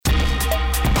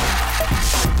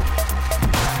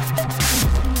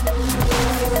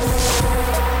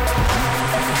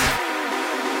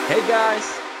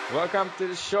Welcome to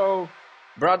the show,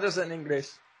 Brothers in English.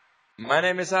 My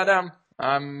name is Adam.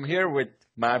 I'm here with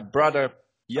my brother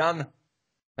Jan.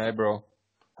 Hey, bro.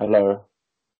 Hello. How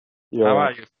You're are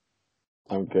right. you?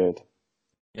 I'm good.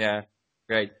 Yeah,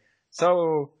 great.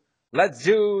 So let's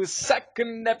do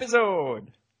second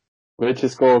episode. Which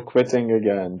is called quitting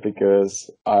again because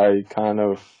I kind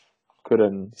of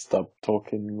couldn't stop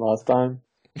talking last time.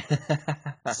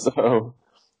 So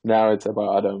now it's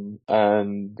about Adam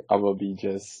and I will be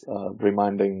just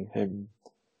reminding him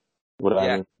what I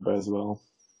Yeah, remember as well.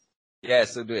 yeah.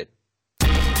 So do it.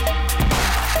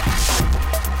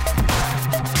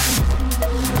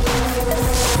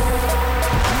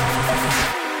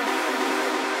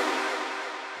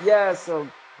 Yeah. So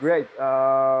great.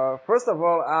 First of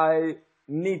all, I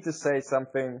need to say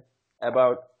something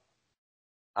about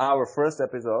our first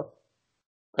episode.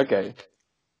 Okay.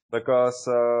 Because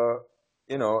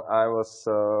I was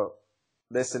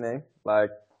listening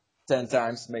like 10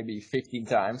 times, maybe 15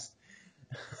 times,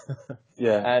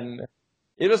 Yeah. and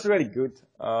it was really good.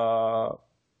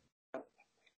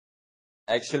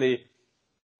 Actually,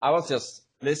 I was just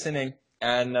listening,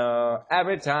 and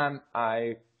every time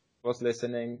I was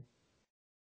listening,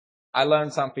 I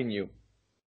learned something new.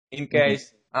 In Mhm.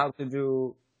 case how to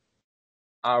do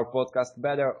our podcast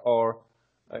better, or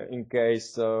in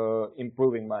case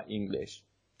improving my English.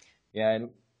 Yeah,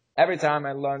 and every time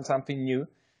I learn something new.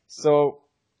 So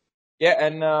yeah,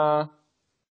 and I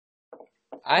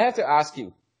have to ask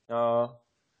you. Uh,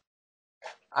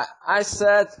 I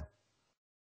said,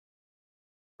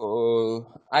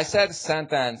 I said a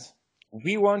sentence.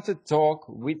 We want to talk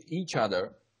with each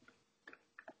other,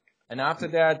 and after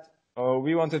that,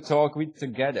 we want to talk with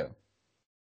together.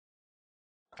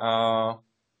 Uh,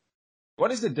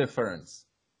 what is the difference?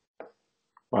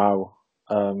 Wow.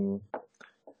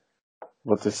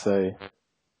 What to say?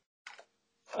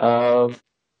 Um,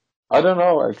 I don't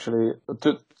know actually.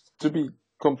 To be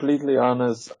completely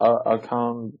honest, I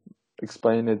can't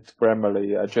explain it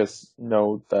grammarly. I just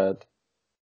know that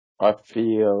I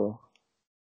feel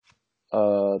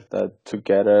that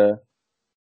together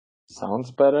sounds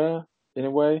better in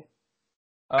a way.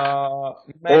 Or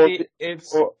Maybe the-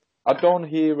 it's or I don't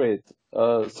hear it.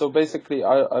 So basically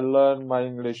I learn my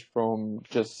English from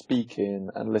just speaking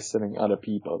and listening other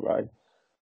people, right?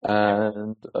 yeah,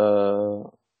 And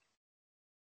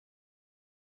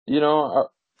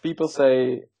people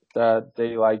say that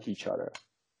they like each other,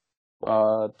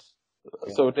 but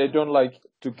okay. so they don't like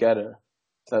together.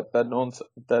 That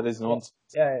is Yeah, nonsense.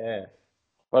 yeah, yeah.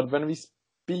 But when we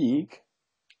speak,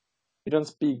 we don't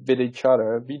speak with each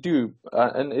other. We do,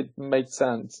 and it makes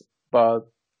sense. But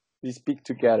we speak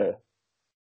together.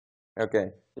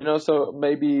 Okay, So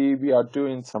maybe we are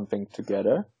doing something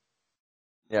together.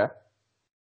 yeah,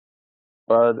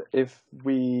 But if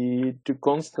we do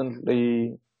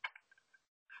constantly,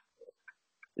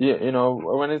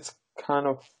 when it's kind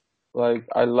of like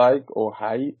I like or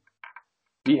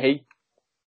we hate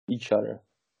each other.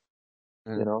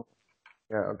 You mm. know.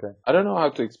 Yeah, okay. I don't know how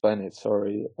to explain it.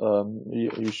 Sorry.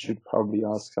 You should probably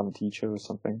ask some teacher or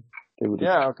something. They would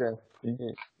Yeah, explain. okay.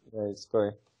 Yeah, yeah, it's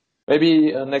great.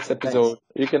 Maybe next Thanks. episode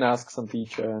you can ask some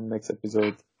teacher, and next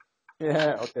episode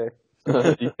Yeah, okay.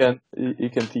 you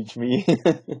can teach me.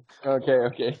 Okay,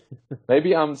 okay.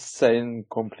 Maybe I'm saying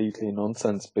completely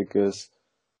nonsense because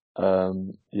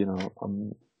as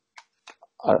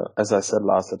I said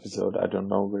last episode, I don't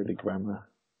know really grammar.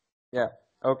 Yeah,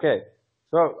 okay.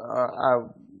 So, I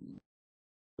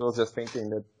was just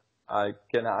thinking that I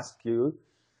can ask you.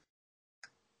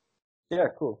 Yeah,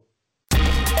 cool.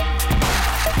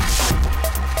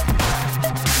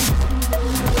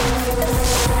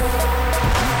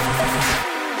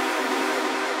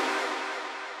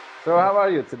 So, how are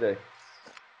you today?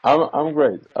 I'm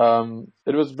great.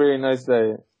 It was a very nice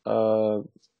day.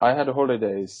 I had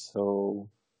holidays, so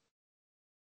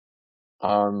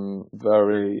I'm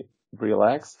very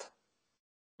relaxed,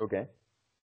 Okay.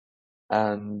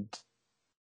 and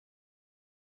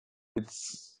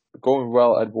it's going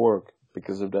well at work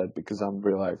because of that, because I'm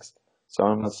relaxed. So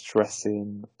I'm not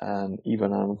stressing, and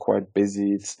even I'm quite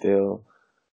busy, it's still,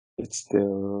 it's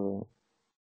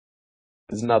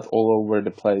not all over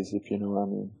the place, if you know what I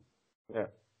mean. Yeah.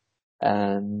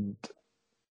 And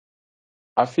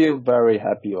I feel very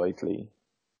happy lately,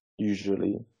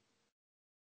 usually.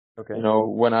 Okay.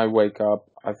 When I wake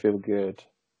up, I feel good.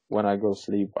 When I go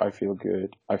sleep, I feel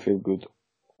good. I feel good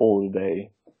all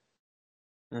day.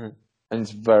 Mhm. And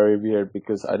it's very weird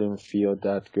because I didn't feel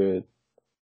that good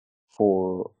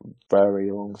for a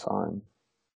very long time.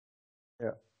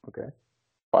 Yeah. Okay.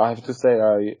 But I have to say,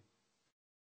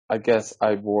 I guess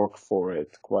I work for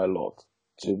it quite a lot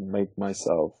to make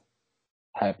myself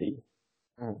happy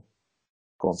Mm.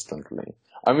 constantly.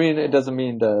 I mean, it doesn't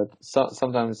mean that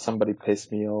sometimes somebody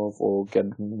pisses me off or get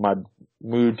my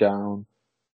mood down,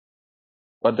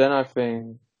 but then I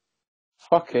think,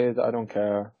 fuck it, I don't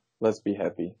care. Let's be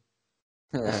happy.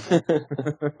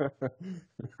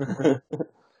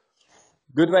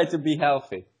 Good way to be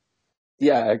healthy.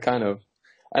 Yeah, kind of.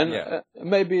 And Yeah.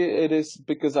 maybe it is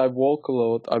because I walk a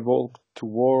lot. I walk to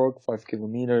work 5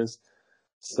 kilometers.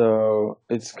 So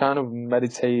it's kind of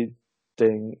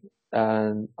meditating,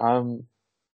 and I'm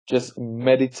just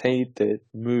meditated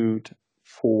mood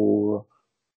for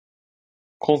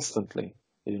constantly,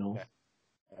 you know?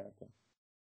 Yeah. Okay.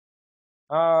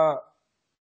 Uh,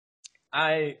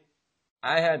 I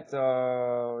I had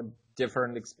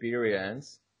different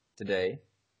experience today.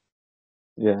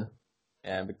 Yeah.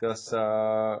 Yeah, because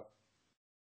I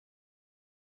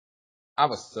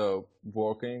was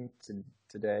working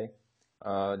today.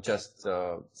 Just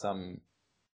some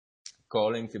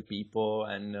calling to people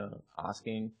and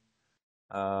asking.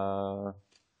 Uh,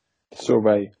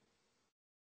 Survey.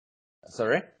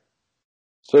 sorry?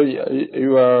 So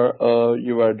you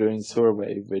are doing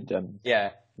survey with them.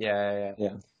 Yeah, yeah, yeah.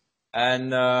 Yeah.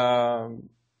 And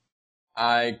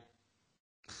I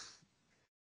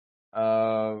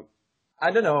uh,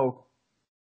 I don't know.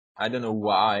 I don't know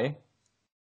why,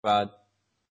 but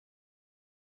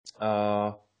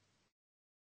uh,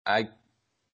 I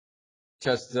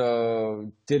just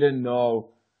didn't know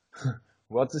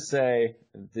what to say.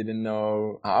 Didn't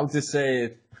know how to say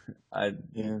it. I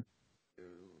Yeah.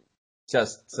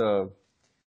 just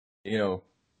you know,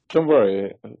 Don't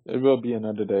worry. It will be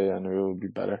another day and it will be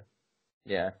better.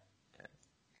 yeah.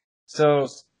 So,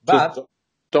 Just but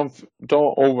don't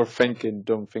overthink it.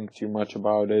 Don't think too much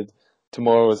about it.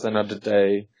 Tomorrow is another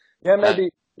day. yeah,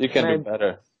 And you can do maybe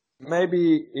better.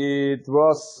 maybe it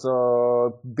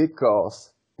was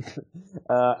because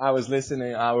I was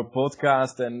listening our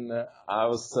podcast and I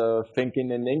was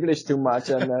thinking in English too much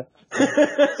and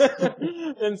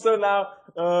and so now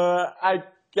I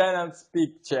cannot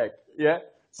speak Czech. Yeah.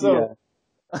 Yeah. So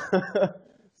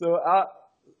so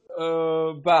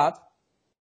but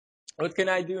what can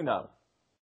I do now?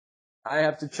 I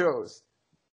have to choose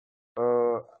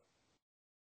uh,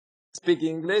 speak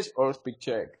English or speak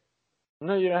Czech.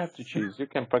 No, you don't have to choose. You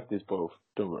can practice both.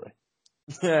 Don't worry.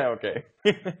 Yeah. Okay.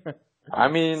 I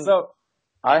mean, So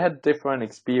I had different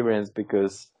experience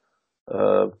because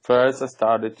first I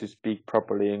started to speak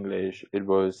properly English. It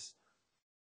was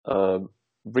uh,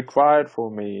 required for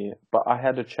me, but I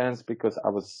had a chance because I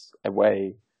was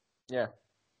away. yeah.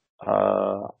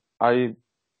 Uh, I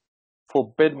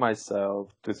forbid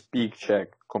myself to speak Czech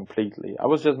completely. I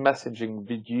was just messaging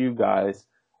with you guys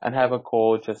and have a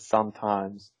call just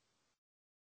sometimes.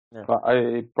 Yeah. But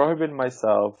I prohibit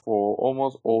myself for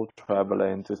almost all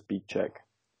traveling to speak Czech.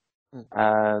 Mm.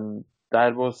 And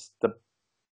that was the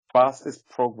fastest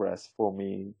progress for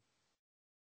me.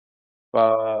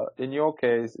 But in your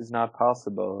case, it's not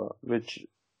possible, which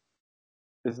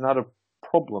is not a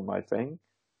problem, I think.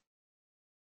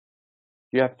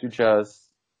 You have to just,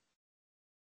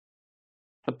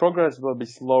 the progress will be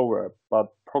slower, but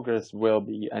progress will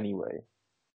be anyway,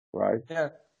 right? Yeah.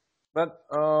 But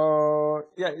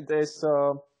yeah, it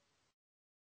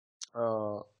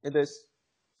is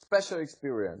special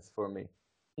experience for me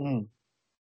Mm.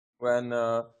 when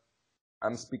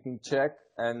I'm speaking Czech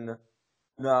and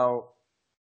now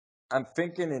I'm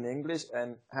thinking in English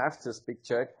and have to speak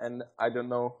Czech and I don't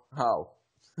know how.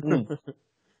 Mm.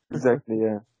 Exactly,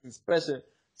 yeah. Special,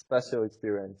 special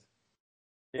experience.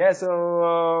 Yeah.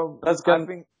 So Let's I get,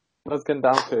 think let's get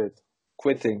down to it.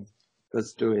 Quitting.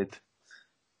 Let's do it.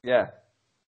 yeah.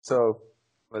 So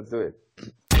let's do it.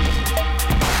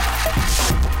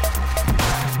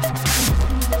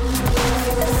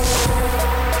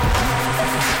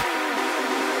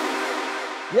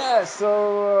 Yeah.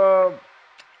 So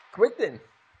quitting.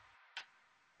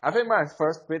 I think my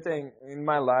first quitting in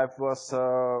my life was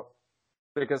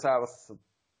because I was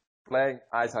playing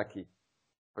ice hockey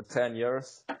for 10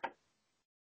 years.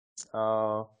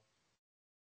 Uh,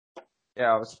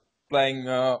 yeah, I was playing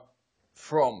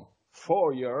from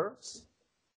 4 years,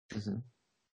 Mm-hmm.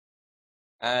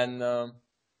 and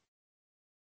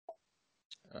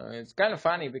it's kind of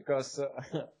funny because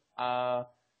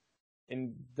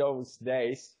in those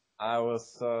days I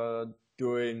was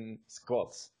doing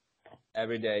squats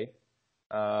every day,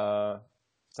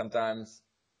 sometimes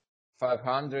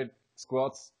 500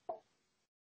 squats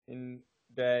in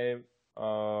day,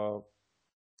 uh,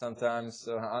 sometimes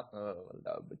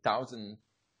 1,000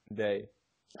 day.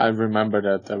 I remember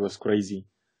that. That was crazy.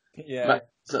 Yeah, But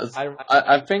I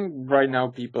I think right now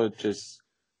people just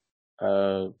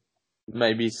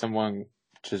maybe someone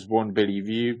just won't believe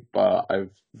you, but I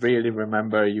really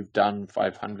remember you've done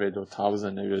 500 or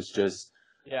 1,000. It was just,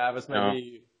 Yeah, I was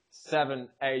maybe 7,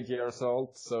 8 years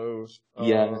old. So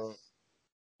yeah,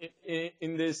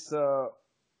 in this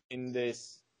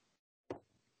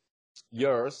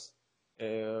years,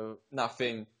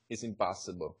 nothing is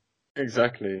impossible.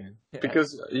 exactly. Yeah.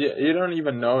 Because you don't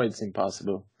even know it's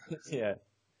impossible. Yeah.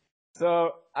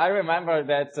 So I remember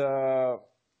that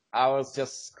I was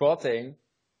just squatting,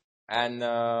 and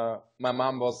my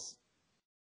mom was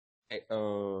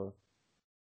uh,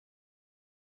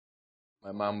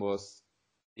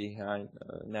 behind,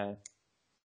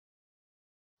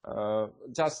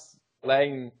 just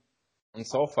laying on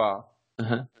sofa,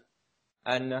 Uh-huh.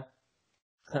 and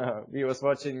we was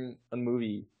watching a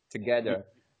movie together.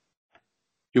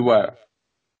 You were.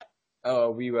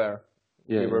 Oh, we were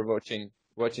Yeah.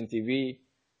 watching TV,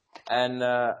 and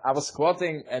I was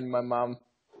squatting, and my mom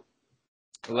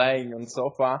laying on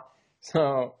sofa.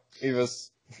 So it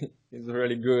was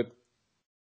really good.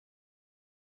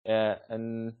 Yeah,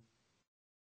 and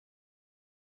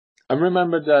I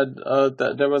remember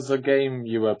that there was a game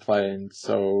you were playing,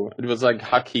 so it was like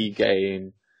hockey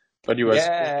game, but you were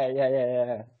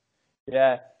yeah.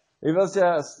 It was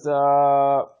just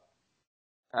I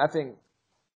think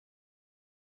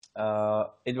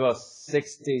it was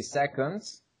 60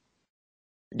 seconds,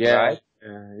 yeah, right?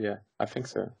 yeah, I think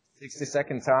so.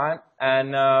 60-second time,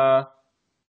 and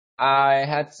I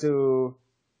had to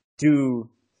do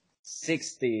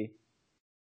 60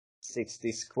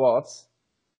 squats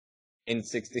in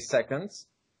 60 seconds,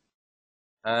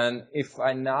 and if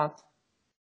I not,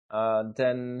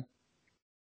 then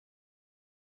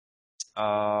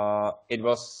it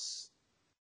was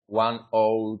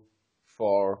 1-0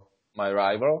 for my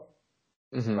rival,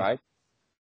 Mm-hmm. right?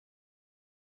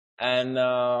 And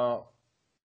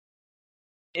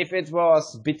if it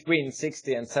was between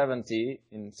 60 and 70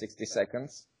 in 60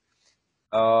 seconds,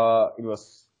 it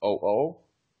was 0-0.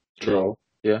 Draw.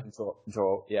 Yeah.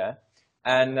 Draw, yeah.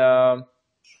 And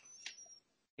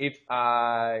if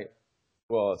I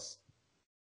was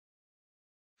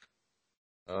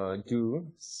do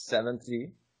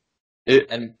 70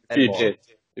 and You more, did.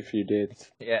 If you did.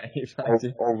 yeah, if I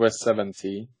did Over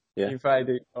 70. Yeah. if I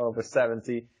did over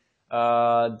 70,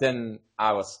 then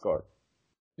I was scored.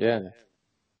 Yeah.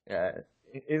 Yeah,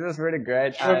 it was really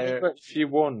great. I remember if you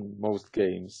won most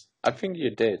games. I think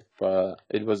you did, but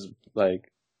it was like,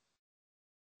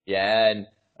 Yeah, and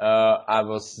I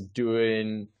was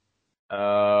doing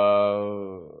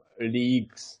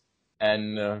leagues,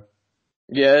 and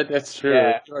yeah, that's true.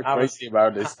 yeah, You're crazy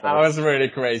about this I stuff. was really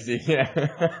crazy.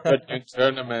 Yeah, But in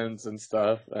tournaments and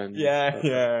stuff, and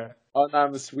yeah, oh, now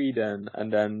I'm Sweden,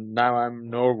 and then now I'm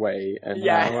Norway, and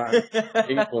now I'm yeah.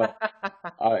 England.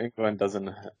 England doesn't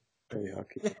play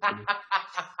hockey.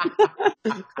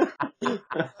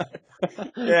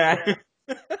 Yeah.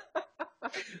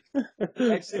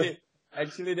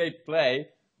 Actually, they play,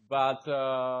 but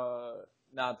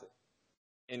not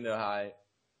in the high.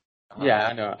 Yeah,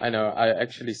 I know. I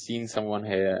actually seen someone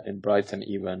here in Brighton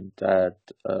even that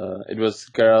it was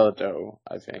girl though,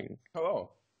 I think,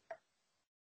 Oh,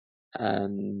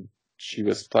 and she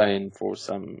was playing for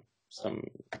some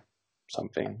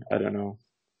something. I don't know.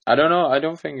 I don't know. I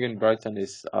don't think in Brighton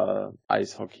is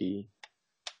ice hockey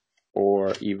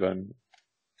or even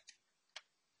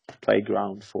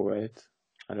playground for it.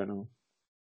 I don't know.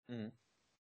 mm.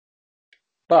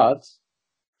 But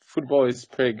football is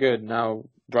pretty good now.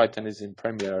 Brighton is in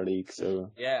Premier League,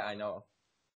 so Yeah, I know.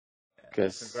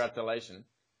 guess Congratulations.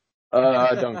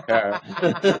 I don't care.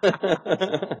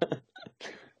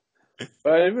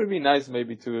 But it would be nice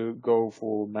maybe to go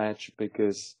for a match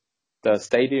because the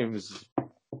stadium is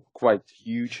quite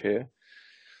huge here.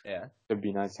 Yeah. It'd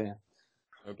be nice, yeah.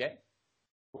 Okay.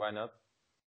 Why not?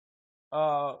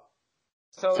 So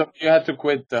So you had to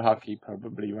quit the hockey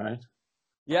probably, right?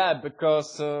 yeah,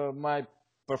 because my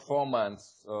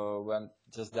performance went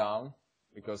just down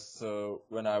because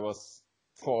when I was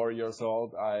 4 years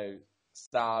old, I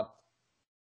started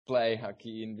play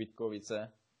hockey in Vitkovice.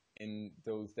 In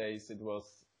those days, it was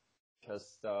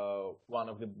just one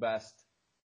of the best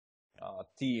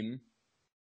team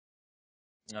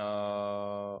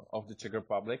of the Czech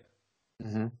Republic.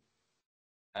 Mm-hmm.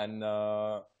 And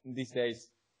these days,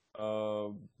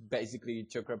 basically,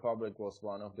 Czech Republic was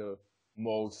one of the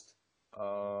most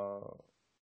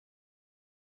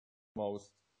most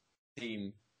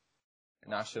team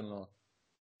national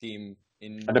team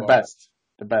in the The world. best,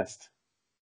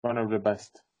 one of the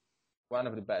best. One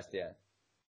of the best, yeah.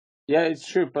 Yeah, it's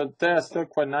true, but they're still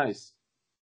quite nice.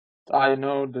 I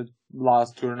know the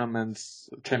last tournaments,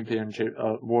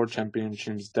 world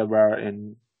championships, they were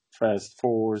in first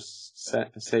four,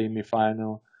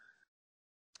 semi-final.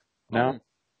 No?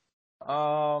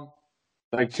 Um,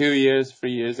 Like 2 years,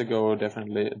 3 years ago,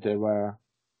 definitely they were.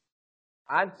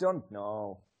 I don't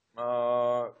know.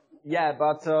 Yeah,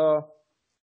 but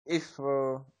if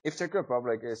Czech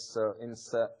Republic is in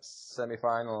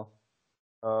semi-final,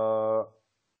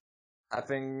 I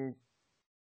think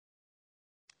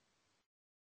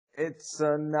it's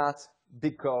not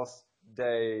because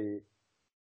they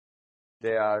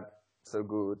are so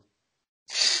good.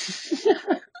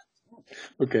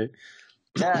 Okay.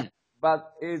 Yeah,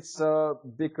 but it's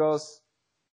because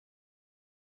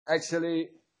actually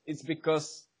it's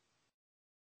because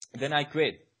then I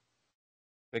quit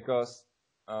because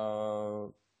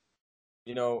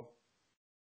you know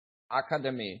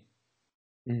academy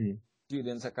Mhm.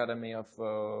 students academy of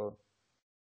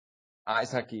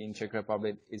ice hockey in Czech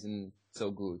Republic isn't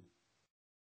so good.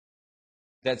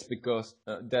 That's because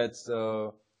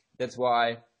that's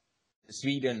why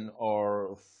Sweden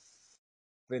or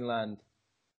Finland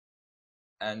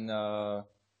and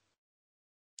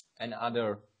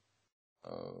other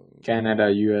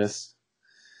Canada, US,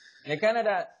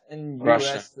 Canada and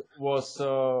Russia. US was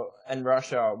and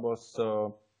Russia was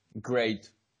great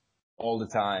all the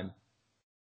time.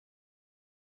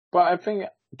 But I think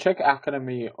Czech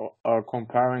Academy,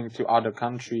 comparing to other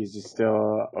countries, is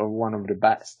still one of the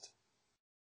best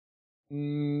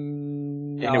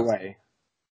in a No, way.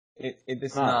 it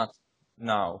is No. not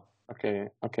now. Okay.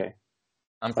 Okay.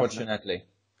 Unfortunately,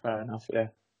 Fair enough. Yeah.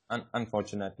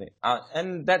 unfortunately,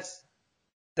 and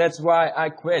that's why I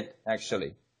quit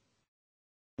actually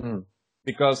Mm.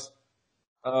 because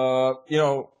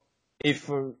if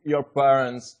your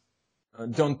parents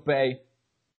don't pay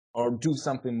or do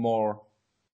something more,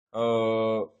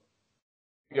 your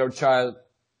child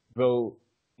will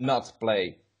not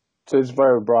play. So it's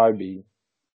very bribey.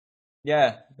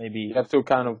 Yeah, You maybe. have to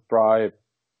kind of bribe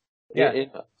Yeah,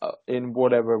 in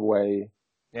whatever way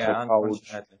the yeah. coach.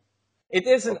 Unfortunately, it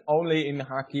isn't only in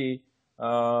hockey.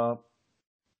 Uh,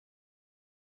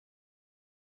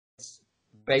 it's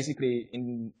basically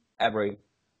in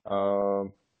uh,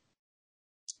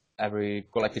 every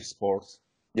collective sports.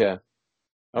 Yeah.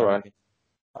 All right.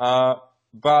 Nowadays.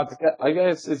 But I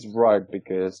guess it's right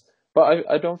because, but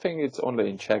I don't think it's only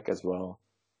in Czech as well.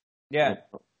 yeah,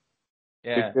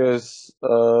 yeah, Because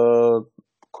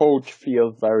coach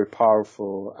feels very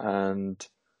powerful and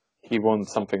he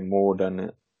wants something more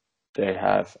than they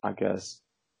have, I guess.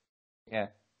 yeah.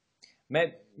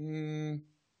 Maybe,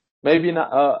 Maybe not,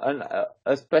 and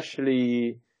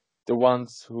especially the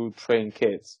ones who train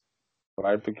kids,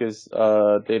 right? Because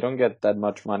they don't get that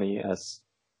much money as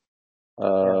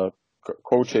yeah.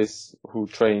 coaches who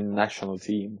train national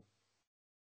team.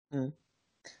 Mm.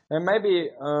 And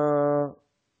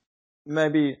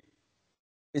maybe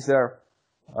is there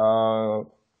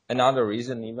another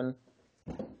reason even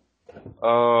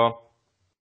uh,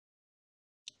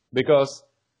 because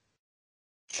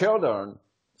children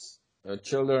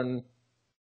children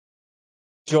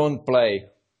don't play.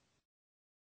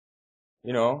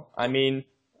 I mean,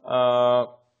 uh,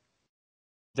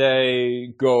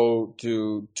 they go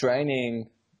to training.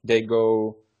 They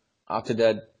go after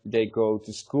that. They go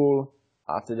to school.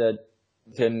 After that,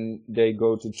 then they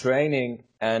go to training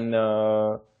and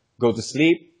go to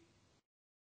sleep.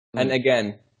 And Mm.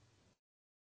 again,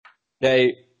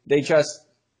 they just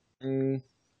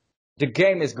the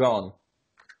game is gone.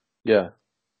 Yeah,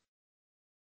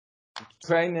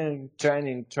 Training,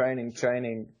 training, training,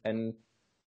 training, and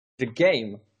the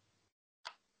game.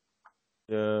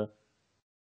 The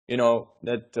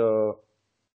that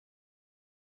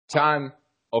time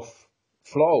of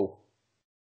flow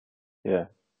yeah.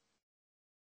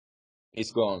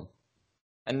 is gone,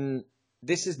 and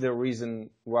this is the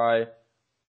reason why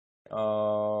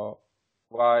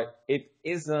it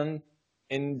isn't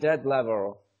in that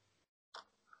level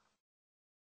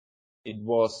it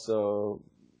was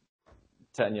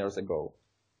 10 years ago.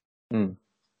 Mm.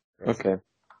 Okay.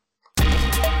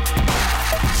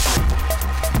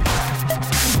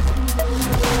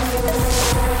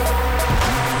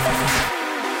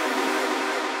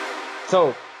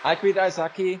 So I quit ice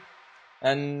hockey,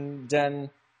 and then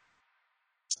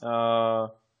uh,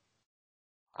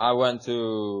 I went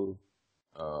to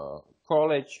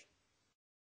college.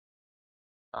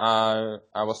 I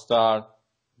was start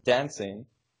dancing.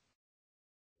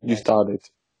 You started.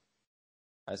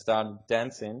 I started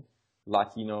dancing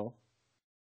Latino,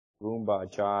 rumba,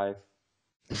 jive,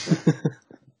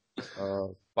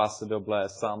 paso doble,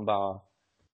 samba,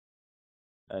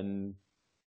 and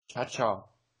cha-cha.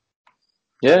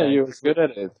 Yeah, you was good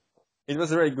at it. It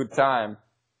was a very good time,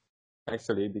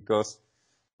 actually, because,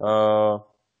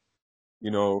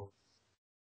 you know,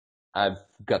 I've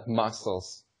got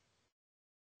muscles,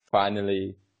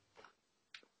 finally,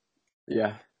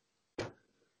 Yeah.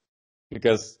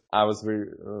 because I was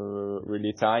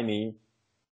really tiny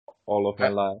all of my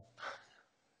life.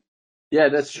 Yeah,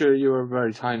 that's true. You were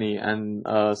very tiny, and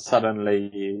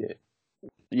suddenly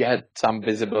you had some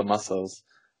visible muscles.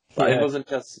 But it Yeah. wasn't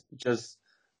just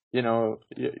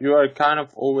you are kind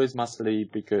of always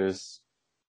muscly because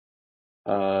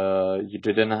you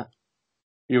didn't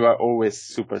you are always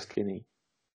super skinny.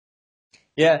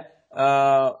 Yeah,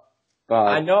 I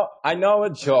But know a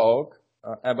joke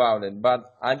about it,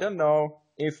 but I don't know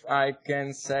if I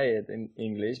can say it in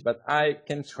English, but I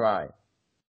can try.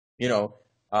 You know,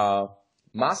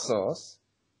 muscles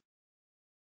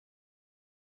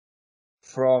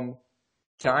from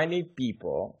tiny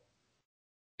people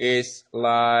is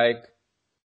like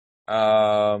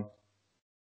uh,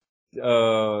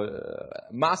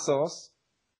 muscles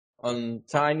on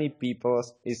tiny people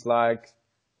is like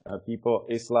people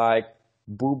is like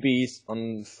boobies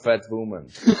on fat women,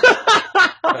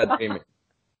 fat women.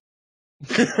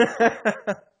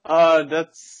 oh,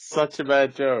 that's such a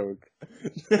bad joke.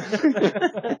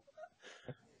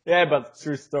 Yeah, but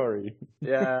true story.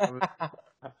 Yeah,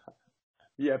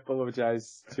 we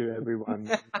apologize to everyone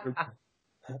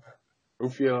who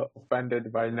feel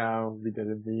offended by now. We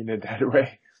didn't mean it that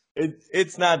way.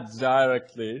 It's not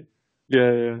directly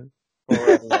Yeah. for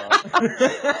everyone.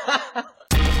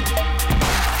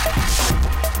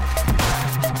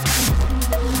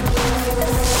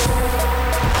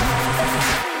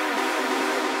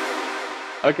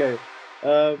 Okay.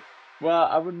 Well,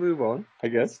 I would move on, I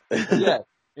guess.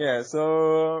 Yeah.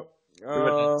 So We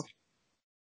were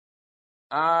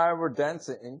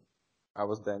dancing. I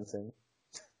was dancing.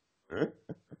 I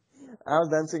was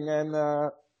dancing, and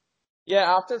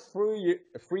yeah, after 3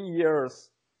 years,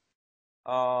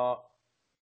 uh,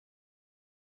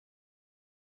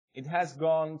 it has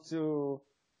gone to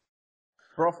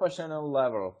professional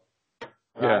level,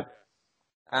 right? Yeah.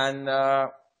 And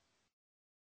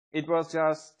it was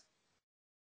just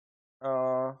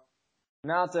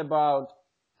not about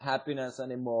happiness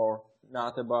anymore,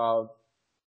 not about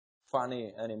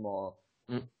funny anymore,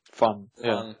 Fun.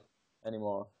 Yeah. fun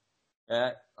anymore,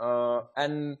 yeah,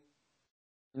 and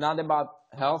not about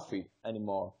healthy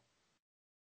anymore.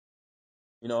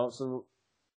 So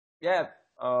yeah,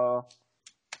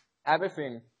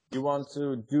 everything you want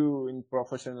to do in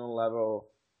professional level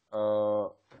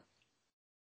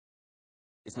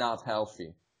is not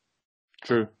healthy.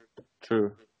 True.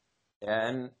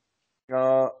 And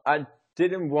I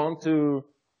didn't want to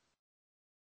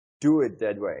do it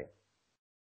that way.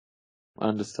 I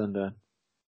understand that.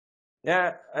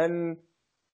 Yeah, and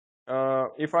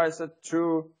if I said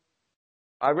true,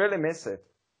 I really miss it.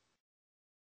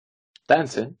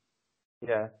 Dancing?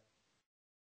 Yeah.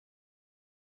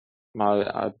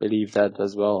 I believe that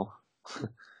as well.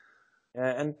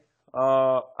 Yeah, and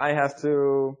I have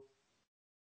to.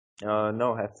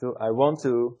 No, have to. I want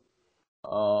to.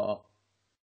 I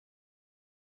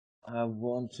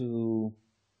want to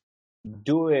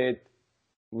do it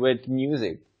with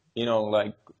music.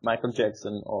 Like Michael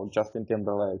Jackson or Justin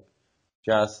Timberlake,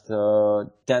 just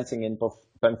dancing in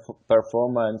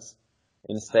performance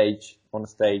on stage,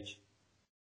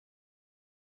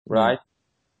 right?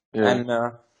 Yeah. And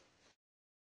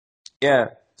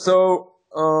yeah, so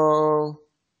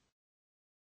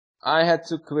I had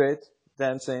to quit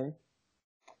dancing,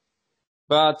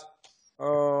 but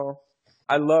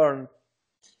I learned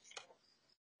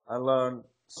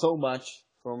so much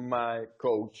from my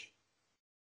coach.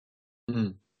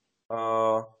 Mm.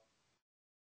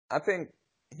 I think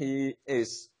he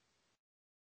is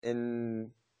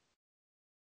in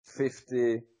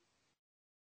 50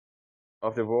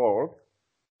 of the world.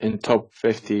 In top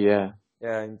 50, yeah.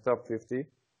 Yeah, in top 50 in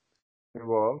the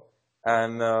world.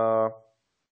 And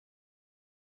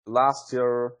last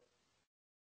year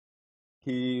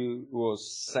he was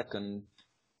second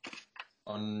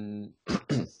on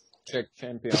Czech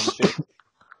Championship.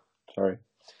 Sorry.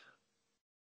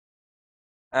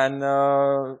 And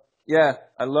yeah,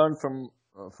 I learned from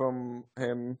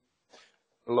him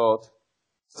a lot.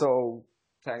 So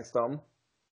thanks, Tom,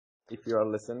 if you are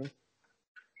listening.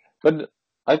 But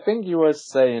I think you were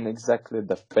saying exactly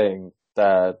the thing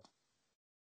that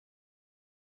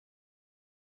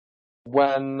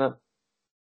when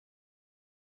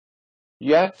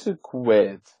you have to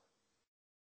quit,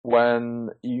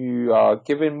 when you are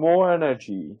giving more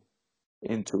energy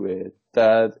into it,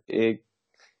 that it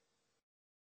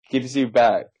gives you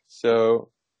back. So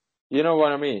You know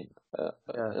what I mean?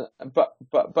 Yeah.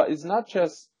 But it's not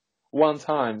just one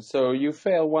time. So you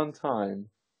fail one time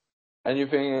and you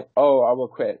think, oh, I will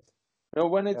quit. You know,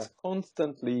 when Yeah. it's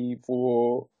constantly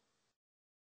for,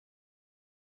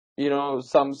 you know,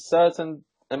 some certain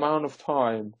amount of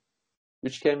time,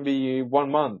 which can be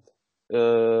 1 month,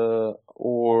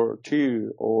 or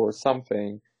two or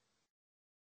something,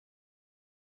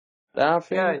 then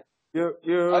Yeah. You I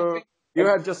you think, you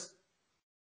have just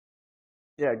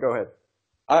yeah. Go ahead.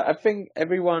 I think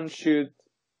everyone should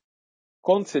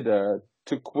consider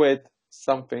to quit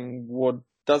something what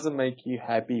doesn't make you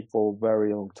happy for a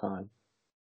very long time,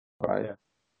 right? Yeah.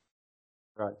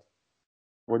 Right.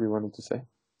 What do you wanted to say?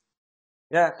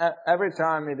 Yeah. Every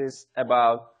time it is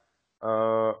about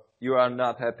you are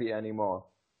not happy anymore,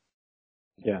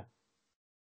 Yeah,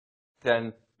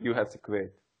 then you have to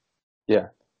quit yeah.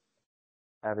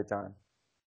 every time.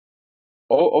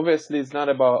 Obviously, it's not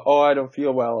about, oh, I don't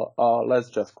feel well, let's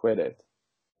just quit it.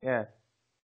 Yeah.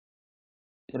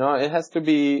 You know, it has to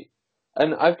be,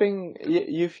 and I think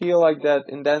you feel like that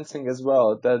in dancing as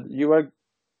well, that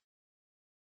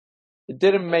it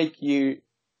didn't make you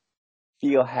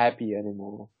feel happy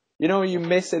anymore. You know, you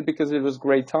miss it because it was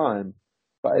great time,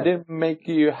 but it Yeah. didn't make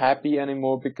you happy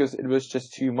anymore because it was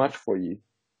just too much for you.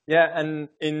 Yeah. And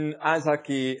in ice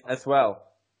hockey as well.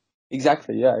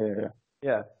 Exactly, yeah, yeah, yeah.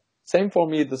 Yeah. Same for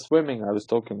me, the swimming I was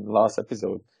talking last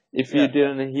episode. If you Yeah.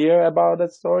 didn't hear about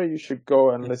that story, you should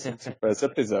go and listen to first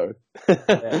episode.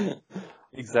 Yeah.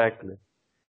 Exactly.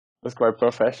 Was quite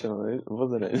professional,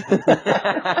 wasn't it?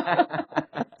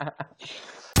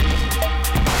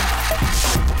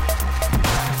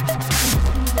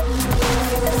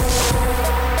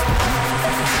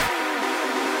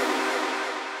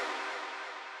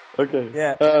 Okay.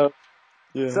 Yeah.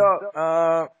 Yeah.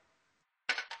 So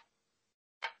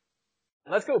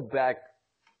let's go back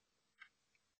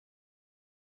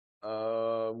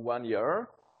 1 year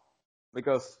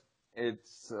because it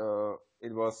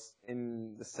was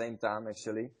in the same time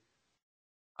actually.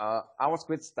 I was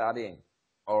quit studying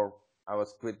or I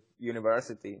was quit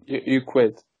university. You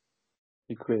quit.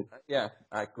 You quit. Yeah,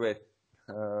 I quit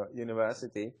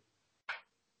university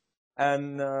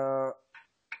and I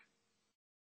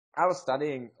was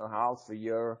studying a half a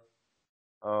year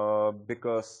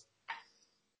because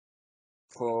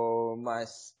for my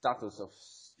status of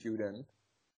student,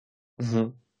 Mm-hmm.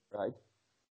 right?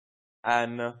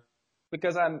 And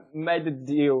because I made a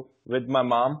deal with my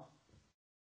mom,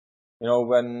 you know,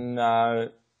 when I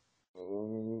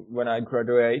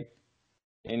graduate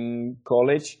in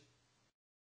college,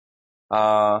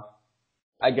 uh,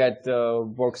 I get a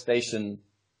workstation,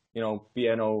 you know,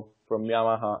 piano from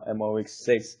Yamaha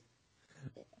MOX6,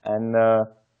 and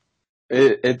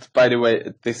It's, by the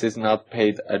way, this is not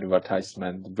paid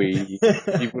advertisement. We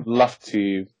would love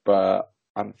to, but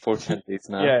unfortunately it's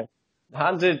not. yeah,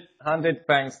 hundred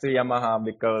thanks to Yamaha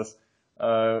because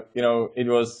you know it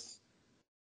was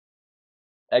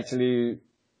actually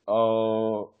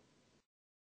uh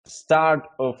start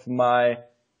of my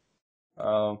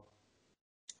uh,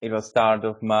 it was start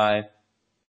of my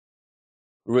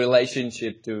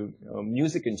relationship to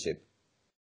musicianship.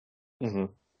 Mm-hmm.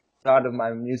 Start of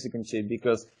my musicianship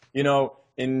because you know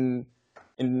in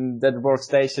that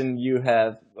workstation you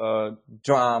have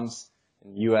drums,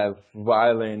 and you have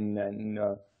violin and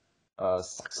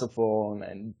saxophone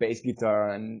and bass guitar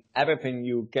and everything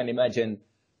you can imagine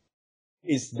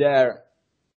is there,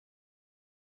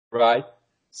 right?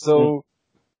 So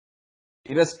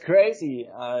it was crazy.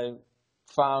 I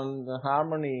found the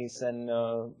harmonies and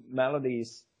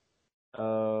melodies,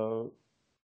 uh,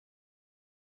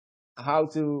 how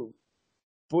to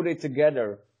put it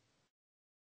together,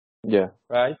 Yeah.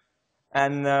 right?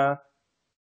 And and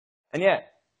yeah,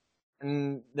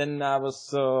 and then I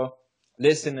was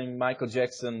listening Michael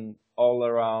Jackson all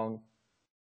around,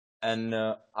 and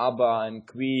ABBA and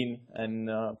Queen, and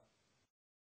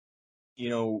you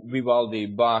know Vivaldi,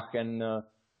 Bach, and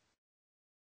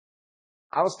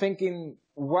I was thinking,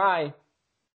 why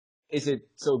is it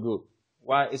so good?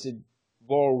 Why is it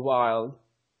worldwide?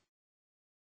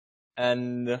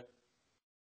 And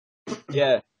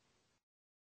yeah,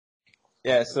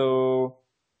 yeah. So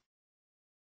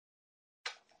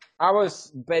I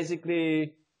was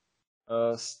basically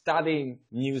studying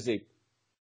music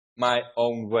my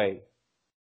own way,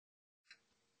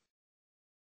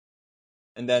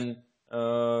 and then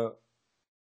uh,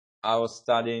 I was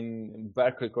studying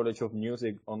Berklee College of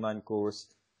Music online course,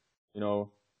 you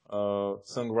know,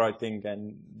 songwriting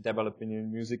and developing your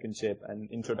musicianship and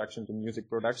introduction to music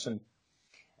production.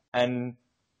 And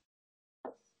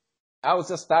I was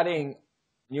just studying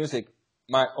music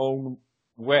my own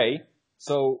way.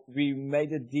 So we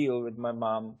made a deal with my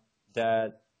mom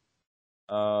that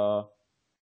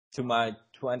to my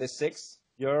 26th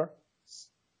year,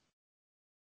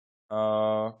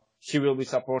 she will be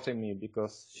supporting me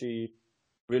because she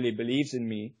really believes in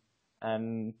me,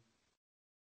 and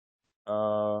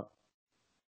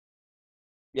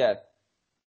yeah.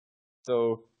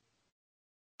 So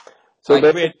So I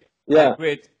quit. I yeah,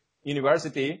 quit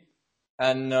university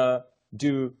and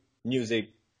do music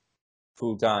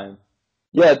full time.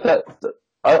 yeah.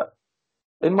 I,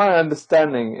 in my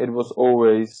understanding, it was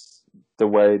always the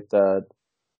way that,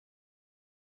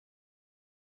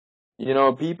 you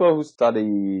know, people who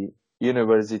study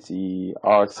university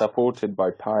are supported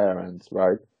by parents,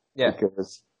 right? Yeah,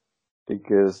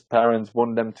 Because parents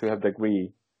want them to have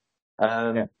degree,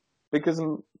 yeah, and because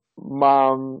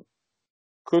mom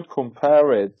could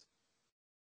compare it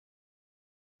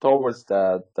towards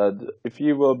that if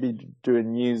you will be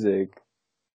doing music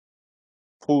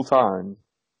full time,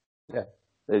 yeah,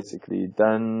 basically,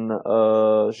 then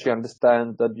she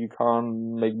understands that you can't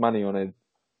make money on it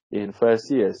in first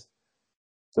years,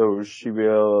 so she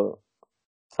will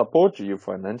support you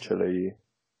financially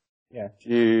yeah,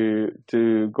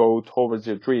 to go towards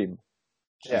your dream,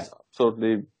 which yeah, is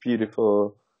absolutely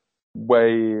beautiful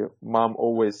way mom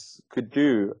always could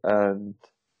do. And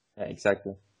yeah,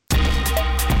 exactly.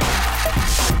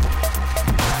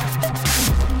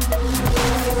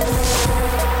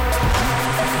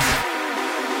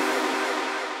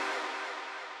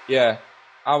 Yeah,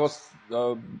 I was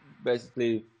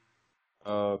basically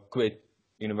quit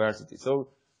university. So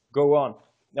go on.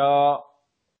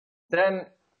 Then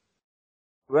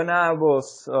when I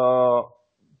was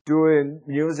doing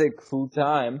music full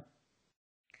time,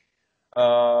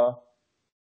 uh,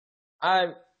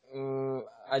 I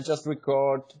I just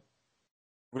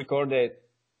recorded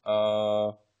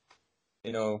uh,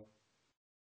 you know,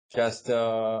 just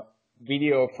a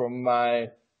video from my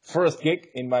first gig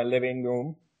in my living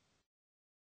room.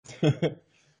 yeah,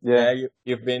 Yeah,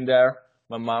 you've been there.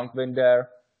 My mom's been there.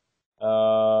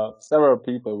 several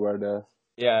people were there.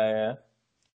 Yeah, yeah.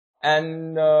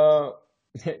 And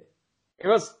it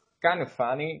was kind of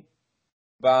funny,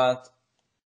 but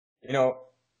you know,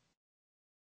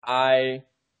 I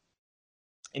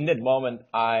in that moment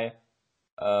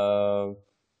uh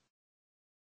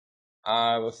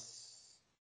I was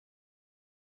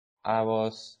I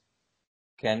was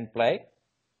can play.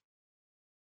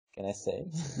 Can I say?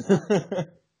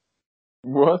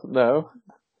 What? No.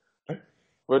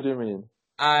 What do you mean?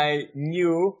 I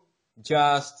knew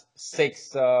just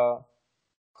 6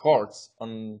 chords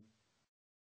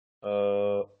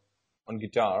uh on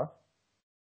guitar.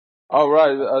 Oh,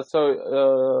 right.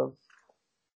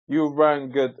 You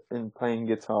weren't good in playing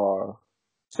guitar.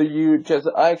 So you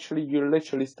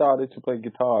literally started to play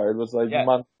guitar. It was like Yeah,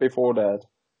 month before that.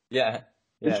 yeah,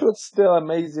 Which yeah. was still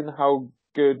amazing how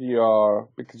good you are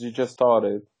because you just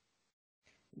started.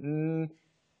 Mm,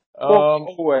 Well, um,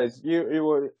 always you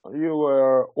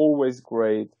were always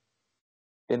great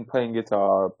in playing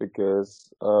guitar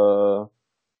because you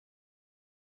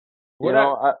what I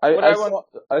know what I want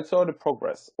I saw the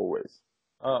progress always.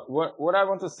 what I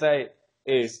want to say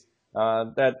is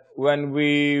that when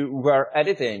we were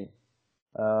editing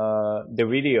the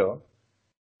video,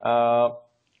 uh,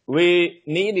 we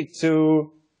needed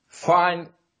to find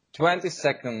 20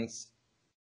 seconds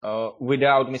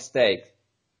without mistake,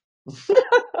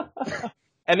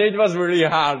 and it was really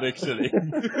hard actually.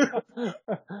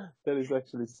 That is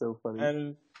actually so funny.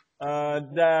 And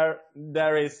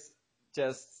there is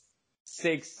just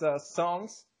 6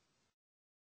 songs,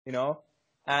 you know,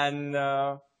 and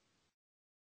uh,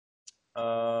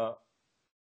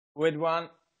 with one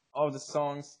of the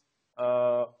songs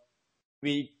uh,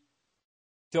 we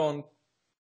don't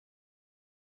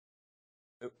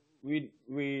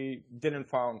we didn't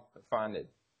find it,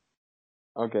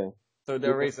 Okay. so You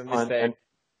there didn't is a find mistake. any.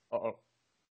 Uh-oh.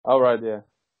 All right, yeah.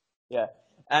 Yeah,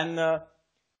 and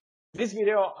this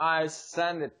video I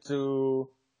sent it to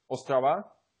Ostrava.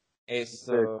 It's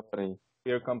Very a funny.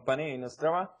 beer company in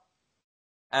Ostrava,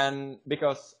 and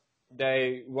because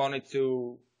they wanted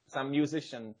to some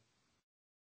musician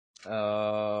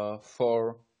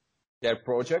for their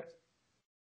project.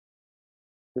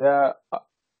 Yeah,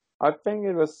 I think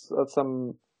it was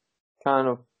some kind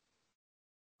of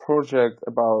project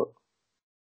about,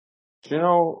 you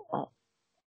know,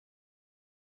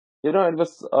 it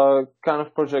was a kind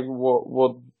of project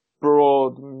what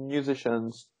brought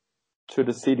musicians to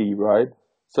the city, right?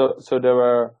 So they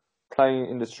were playing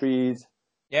in the streets,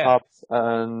 Yeah, pubs,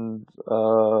 and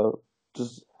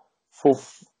just for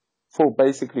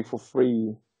basically for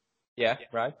free. yeah,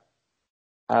 right.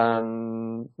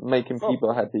 and making Oh.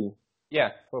 people happy.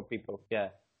 Yeah, for people. Yeah.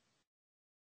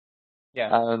 Yeah.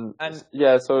 And And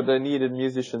yeah, so they needed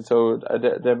musicians, so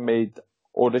they made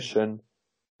audition,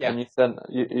 yeah, and you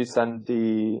send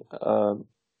the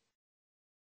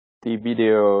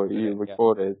video you yeah,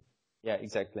 recorded. yeah,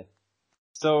 exactly.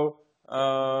 So,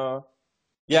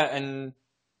 yeah, and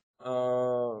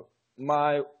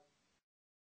my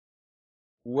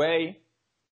way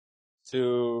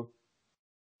to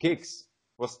gigs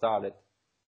was started.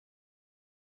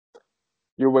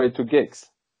 Your way to gigs.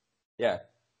 Yeah,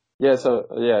 Yeah, so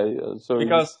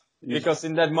because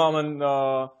in that moment,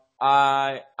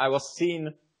 I was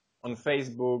seen on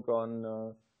Facebook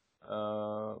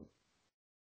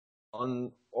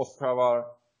on Ostrava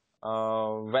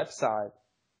website,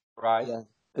 right?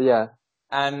 yeah.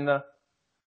 And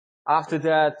after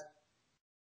that,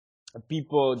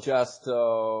 people just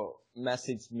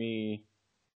messaged me,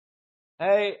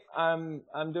 "Hey, uh,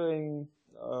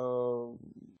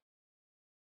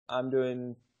 I'm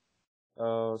doing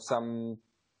some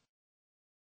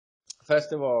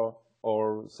festival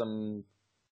or some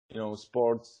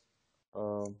sports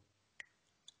uh,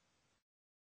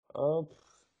 uh,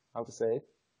 how to say it?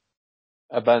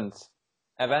 Events.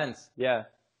 Events. Yeah,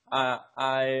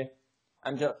 I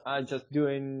just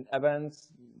doing events.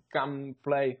 Come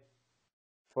play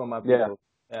for my Yeah. people.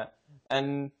 Yeah,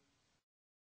 and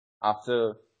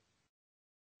after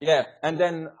and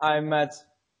then I met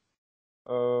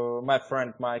my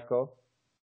friend Michael.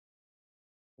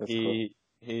 That's cool.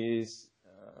 He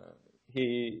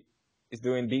is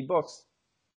doing beatbox,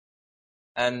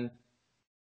 and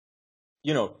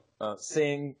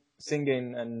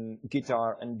singing and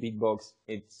guitar and beatbox.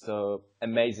 It's a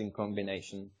amazing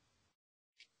combination,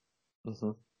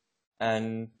 Mm-hmm.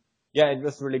 and yeah, it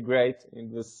was really great. It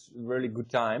was really good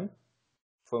time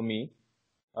for me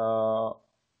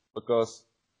because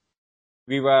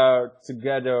we were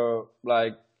together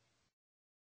like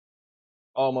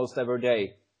almost every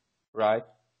day, right?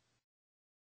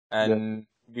 Yeah. And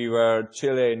we were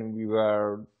chilling, we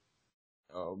were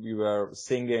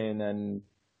singing, and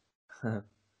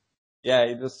yeah,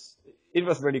 it was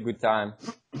really good time.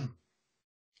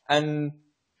 And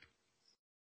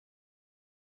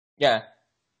yeah,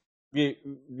 we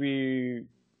we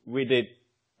we did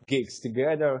gigs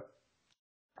together,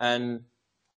 and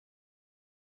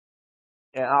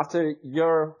after a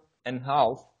year and a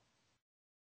half,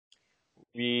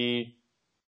 we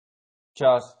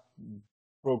just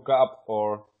broke up,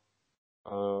 or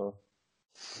uh,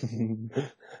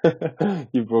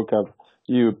 You broke up.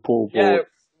 You poor yeah,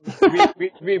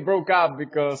 boy. we broke up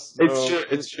because It's true.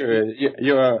 It's true.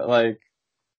 You are like,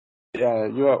 yeah,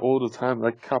 you are all the time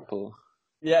like couple.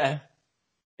 yeah,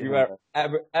 we Yeah.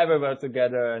 were everywhere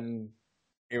together, and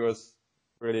it was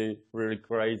really really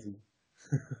crazy.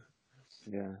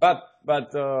 Yeah. But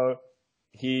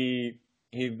he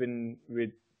been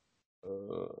with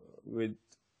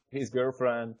his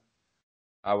girlfriend.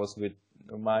 I was with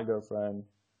my girlfriend.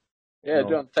 Yeah.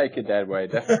 Don't take it that way.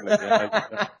 Definitely. Like,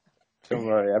 don't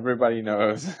worry. Everybody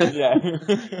knows. Yeah.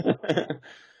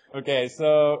 Okay,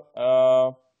 so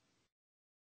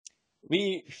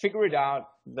we figured out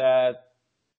that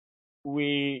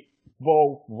we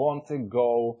both want to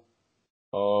go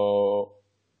uh,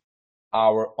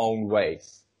 our own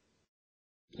ways,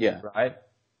 Yeah. right?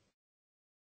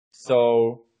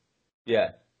 So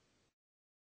yeah,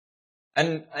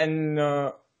 and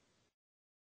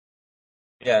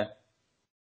yeah,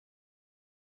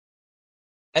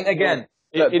 and Well, again,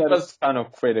 it that was is kind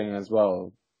of quitting as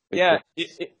well yeah,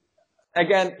 because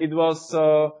again it was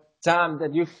time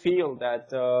that you feel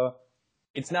that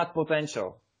it's not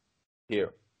potential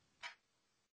here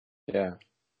yeah,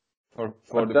 for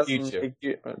but the it future.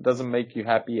 doesn't make you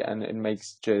happy, and it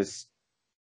makes just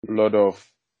a lot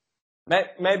of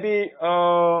Maybe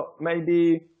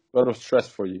stress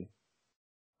for you.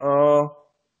 uh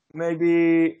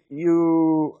maybe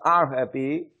you are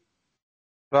happy,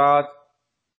 but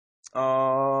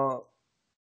uh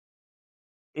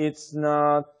it's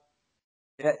not.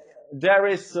 eh, There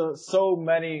is so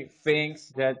many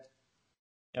things that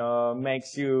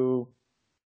makes you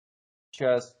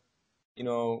just you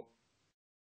know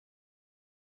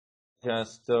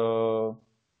just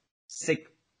sick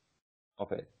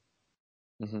of it.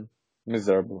 Hmm.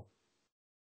 Miserable.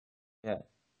 Yeah.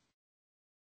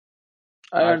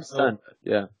 I Right. So understand that.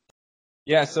 Yeah,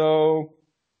 yeah. So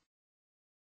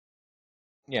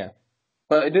yeah.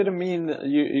 but it didn't mean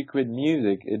you quit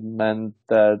music. It meant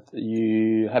that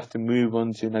you have to move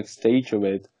on to the next stage of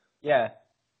it. Yeah.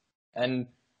 And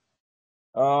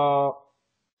uh,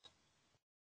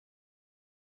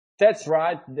 that's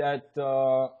right. That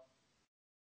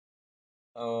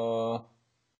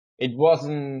it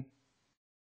wasn't,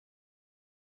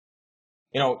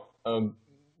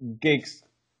 gigs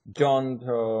don't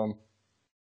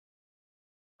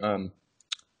um,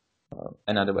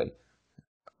 another way.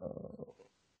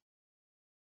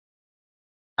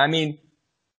 I mean,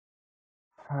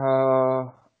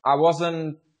 I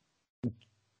wasn't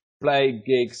play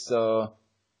gigs, so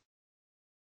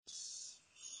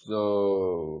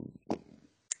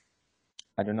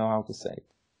I don't know how to say it.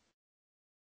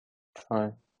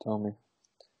 Try, tell me.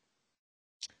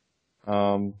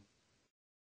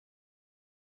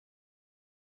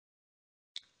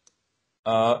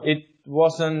 It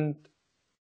wasn't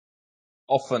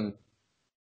often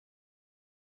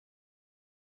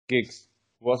gigs,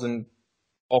 wasn't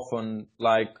often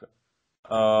like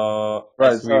Right,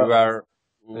 as we were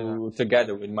yeah.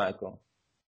 together with Michael.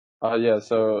 Yeah,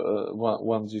 so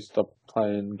once you stop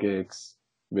playing gigs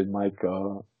with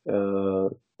Michael,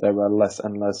 there were less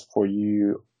and less for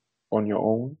you on your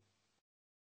own.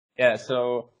 Yeah,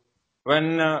 so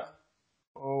when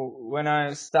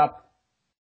I stopped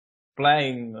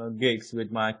playing gigs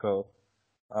with Michael,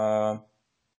 uh,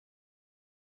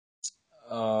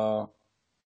 uh,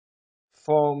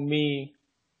 for me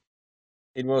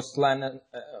it was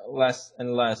less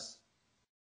and less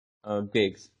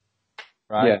gigs,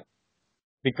 right? Yeah.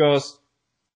 Because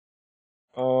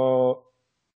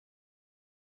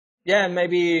yeah,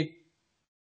 maybe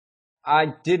I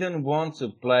didn't want to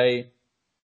play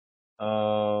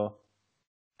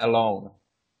alone,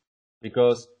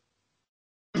 because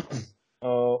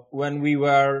when we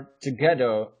were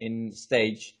together on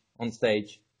stage,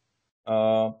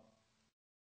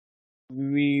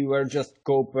 we were just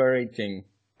cooperating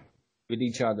with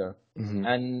each other. Mm-hmm.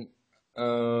 And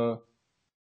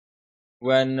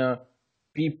when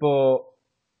people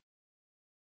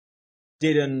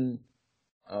didn't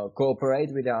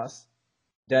cooperate with us,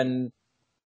 then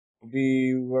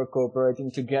we were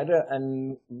cooperating together,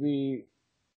 and we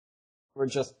were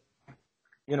just,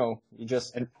 we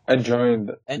just Enjoying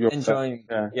yourself. enjoying.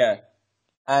 Yeah. Yeah.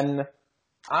 And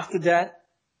after that,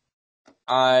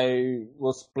 I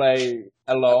was play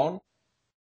alone,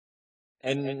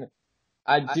 and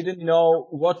I didn't know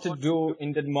what to do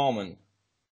in that moment,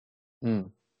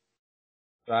 Mm.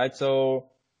 right?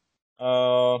 So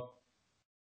uh,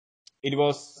 it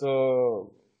was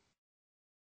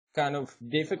kind of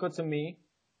difficult to me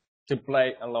to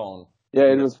play alone.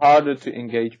 Yeah, it was harder to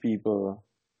engage people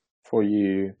for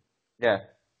you. Yeah.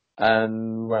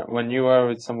 And when you were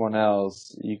with someone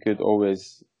else, you could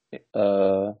always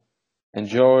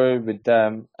enjoy with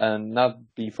them and not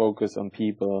be focused on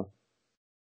people.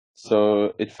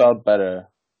 So it felt better.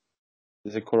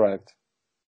 Is it correct?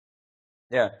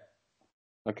 Yeah.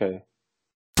 Okay.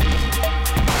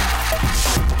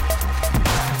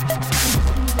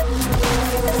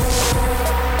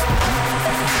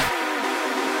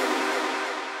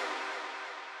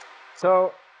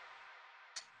 So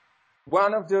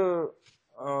one of the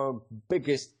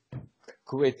biggest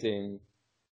quitting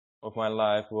of my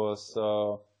life was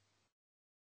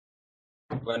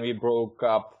when we broke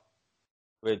up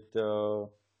with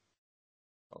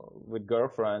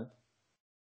girlfriend,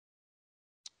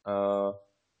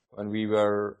 when we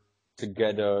were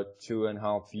together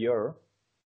 2.5 years.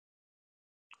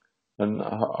 And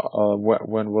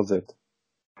when was it?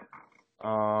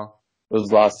 Uh, It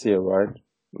was last year, right?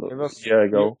 it was a year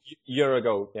ago. Year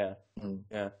ago. Yeah. Mm.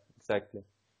 Yeah. Exactly.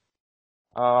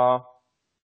 Uh,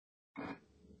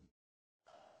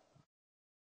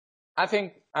 I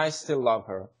think I still love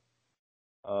her.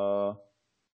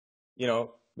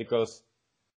 Because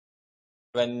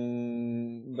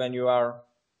when you are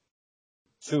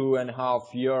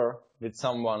 2.5 years with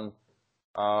someone,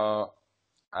 I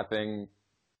think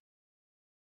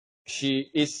she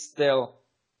is still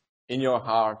in your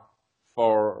heart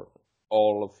for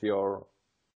all of your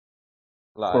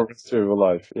life. For the rest of your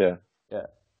life, yeah. Yeah,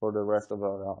 for the rest of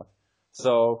our life.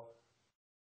 So,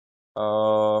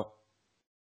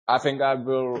 I think I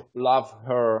will love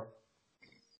her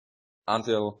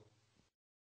until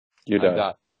You I die.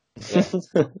 die.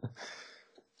 Yeah.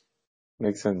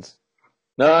 Makes sense.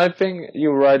 No, I think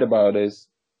you're right about this.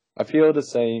 I feel the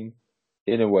same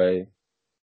in a way.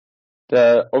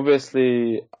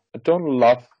 Obviously, I don't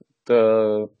love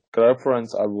the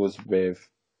girlfriends I was with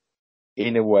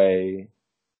in a way.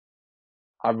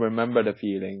 I remember the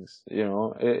feelings,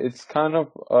 it's kind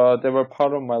of, they were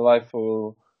part of my life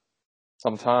for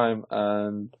some time,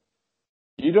 and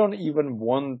you don't even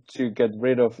want to get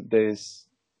rid of these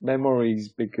memories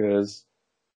because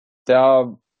they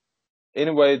are, in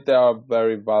a way, they are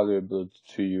very valuable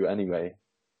to you anyway.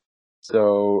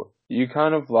 So you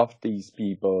kind of love these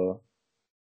people,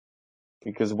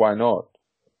 because why not?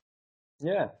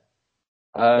 Yeah.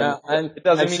 And And it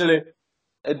doesn't actually, mean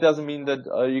it doesn't mean that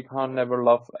you can't never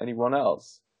love anyone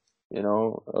else. You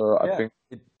know, I think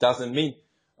it doesn't mean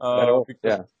at all.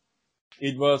 because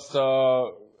Yeah.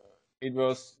 it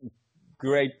was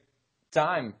great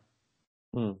time.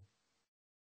 Mm.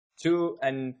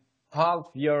 2.5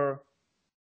 year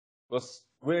was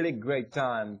really great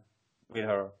time with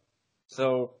her.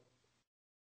 So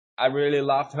I really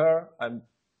loved her, and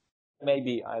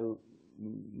maybe I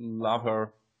love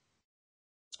her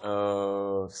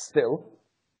still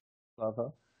love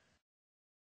her.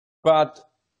 But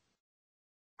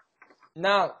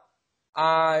now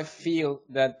I feel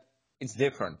that it's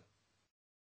different.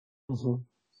 Mm-hmm.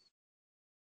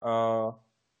 Uh,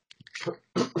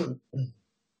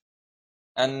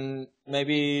 and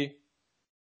maybe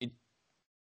it.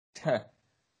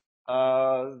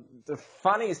 The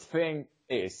funniest thing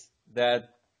is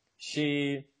that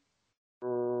she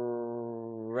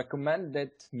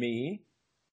recommended me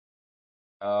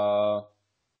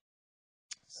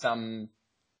some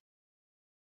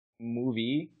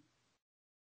movie,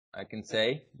 I can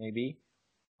say, maybe,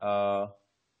 uh,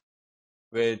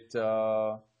 with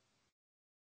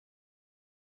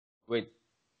with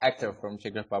actor from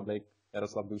Czech Republic,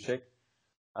 Jaroslav Dušek.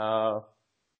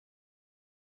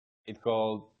 It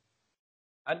called,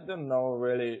 I don't know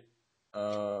really.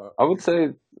 I would say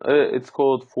it's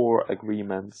called Four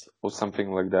Agreements or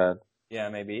something like that. Yeah,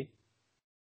 maybe.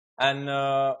 And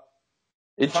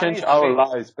It changed funniest our thing,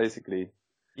 lives basically,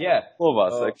 yeah, all of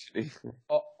us uh, actually.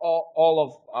 all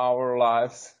of our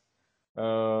lives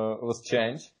was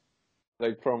changed.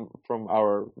 Like from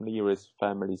our nearest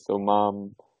family, so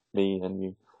mom, me, and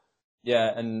you,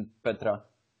 Yeah, and Petra.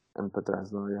 and Petra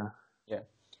as well. Yeah.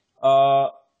 Yeah.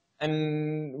 Uh,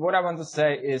 and what I want to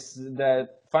say is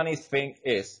that funniest thing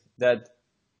is that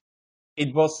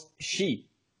it was she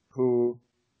who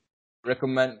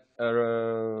recommend.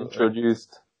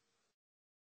 Introduced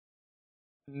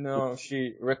No,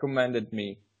 she recommended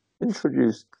me.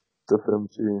 introduced the film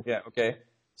to you. Yeah. Okay.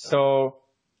 So,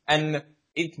 and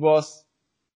it was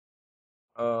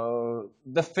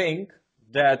the thing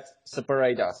that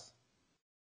separate us.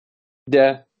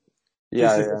 Yeah. This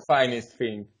Yeah. is the Yeah. finest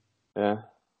thing. Yeah.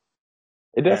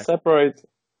 It Yeah. does separate.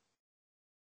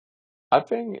 I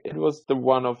think it was the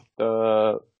one of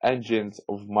the engines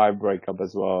of my breakup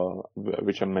as well,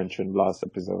 which I mentioned last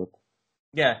episode.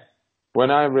 Yeah. When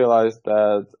I realized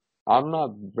that I'm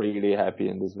not really happy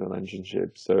in this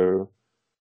relationship, so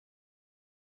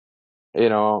you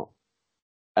know,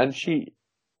 and she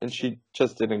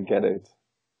just didn't get it.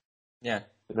 Yeah.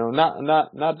 You know, not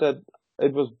that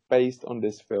it was based on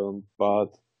this film,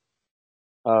 but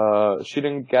she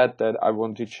didn't get that I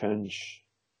want to change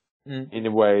Mm. in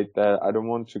a way that I don't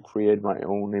want to create my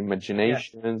own Yeah.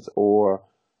 imaginations or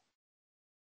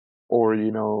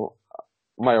you know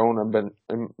my own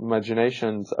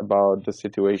imaginations about the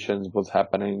situations, what's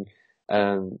happening,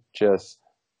 and just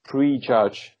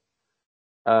prejudge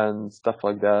and stuff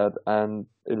like that. And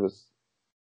it was,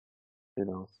 you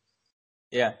know,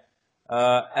 Yeah.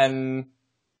 And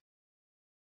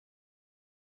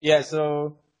yeah,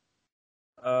 so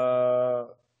uh,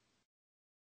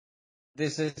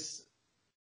 this is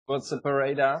what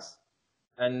separate us.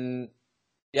 And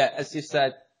yeah, as you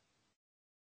said,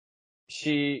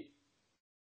 she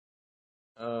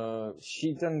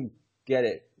she didn't get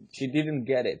it. She didn't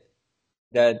get it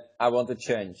that I want to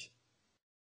change.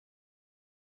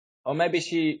 Or maybe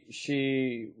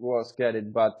she was get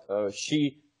it, but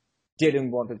she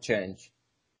didn't want to change,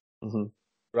 hmm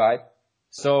right?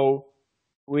 So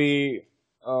we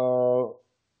uh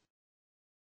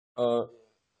uh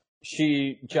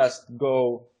she just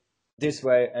go this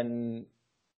way and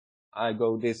I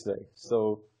go this way.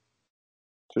 So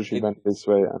so she it went this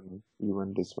way and you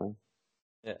went this way.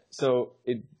 yeah, so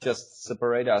it just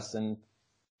separate us and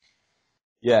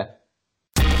yeah.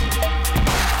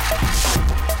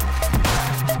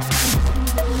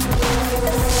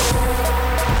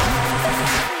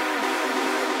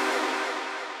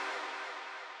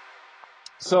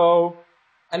 So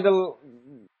and the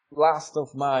last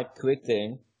of my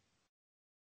quitting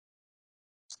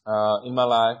in my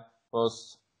life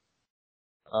was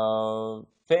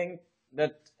thing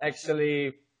that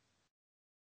actually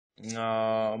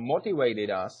motivated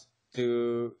us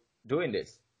to doing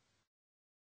this,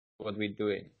 what we're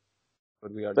doing,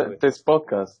 what we are doing. This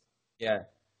podcast. Yeah,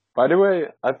 By the way,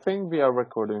 I think we are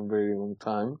recording very long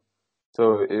time.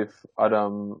 So if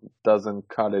Adam doesn't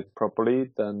cut it properly,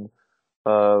 then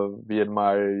we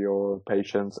admire your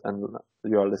patience and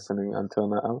your listening until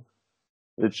now,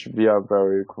 which we are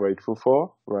very grateful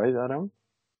for, right, Adam?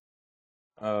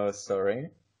 Sorry.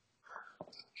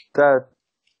 That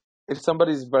if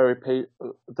somebody's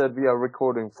that we are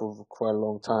recording for quite a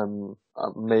long time,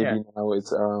 maybe Yeah. now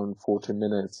it's around 40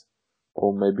 minutes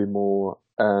or maybe more,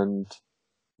 and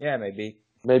Yeah, maybe.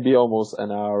 maybe almost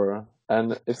an hour.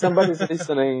 And if somebody's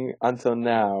listening until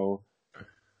now,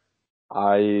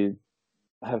 I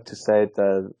have to say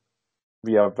that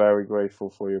we are very grateful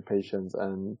for your patience,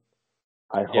 and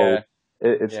I Yeah. hope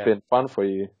it's Yeah. been fun for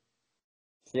you.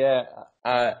 Yeah.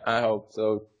 I hope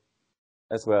so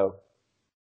as well.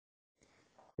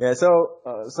 Yeah. So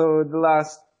the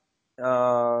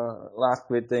last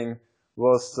quitting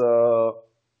was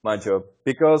my job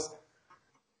because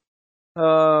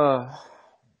uh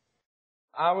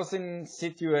I was in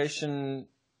situation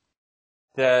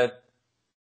that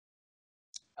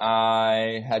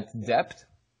I had debt,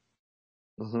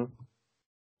 Hmm.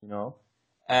 you know,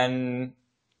 and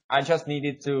I just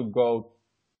needed to go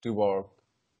to work,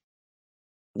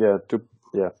 Yeah,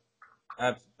 yeah.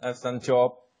 have some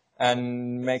job,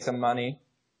 and make some money.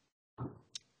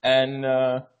 And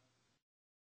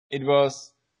it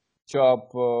was job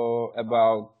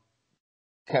about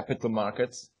capital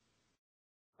markets,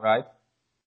 right?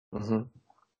 Hmm.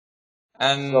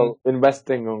 And So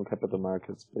investing on capital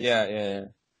markets, yeah, basically. yeah, yeah.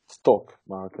 Stock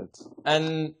markets.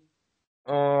 And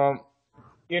um,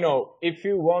 if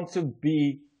you want to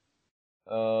be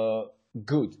uh,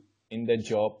 good in the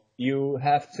job, you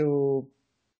have to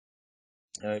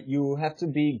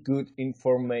be good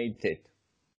informated,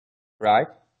 right?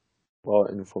 Well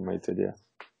informated, yeah.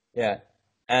 Yeah,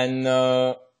 and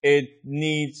it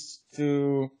needs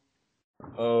to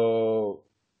uh,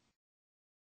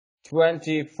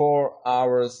 24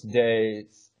 hours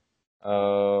days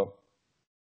uh,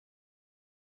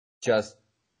 just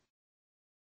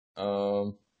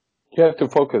um, You have to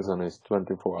focus on it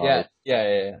 24 yeah, hours. yeah,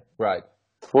 yeah, yeah, right.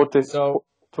 40, So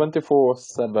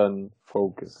 24/7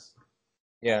 focus.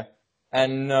 yeah,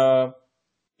 and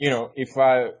if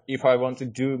I want to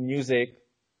do music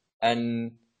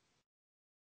and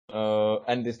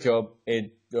this job,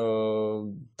 it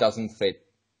doesn't fit,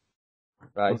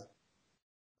 right?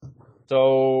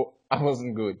 So I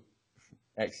wasn't good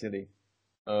actually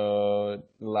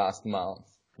last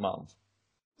month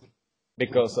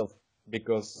because of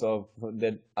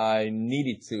that I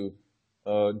needed to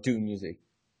do music,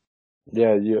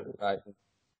 Yeah, you. right?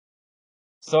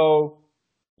 So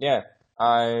yeah,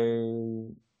 I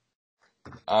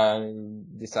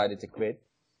decided to quit,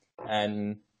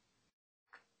 and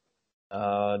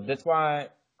that's why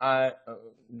I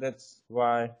that's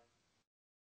why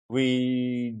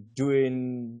we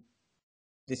doing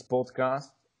this podcast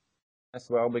as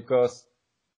well, because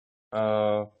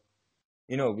uh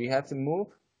we have to move,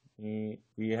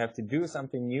 we have to do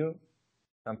something new,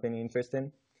 something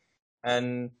interesting,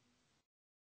 and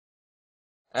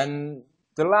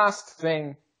the last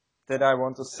thing that I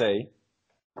want to say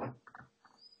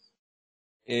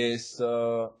is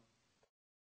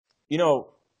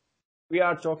we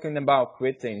are talking about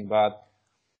quitting, but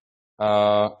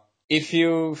if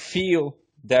you feel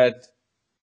that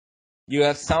you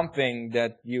have something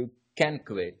that you can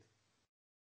quit,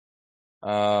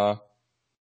 uh,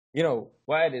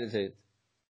 why is it?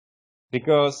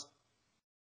 Because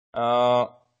uh,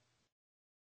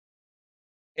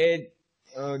 it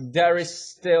there is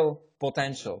still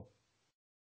potential.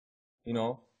 You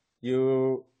know,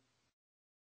 you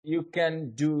you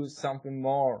can do something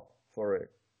more for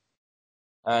it,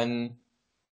 and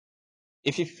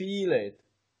if you feel it,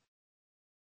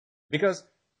 because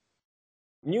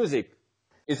music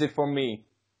is it for me,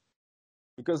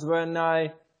 because when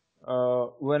I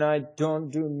don't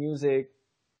do music,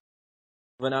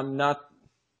 when I'm not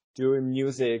doing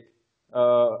music,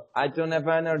 I don't have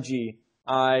energy.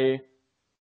 I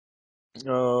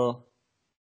uh,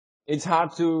 it's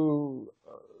hard to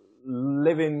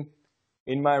live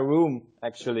in my room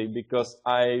actually, because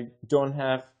I don't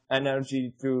have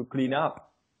energy to clean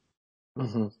up,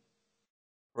 Hmm.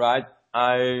 right?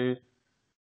 I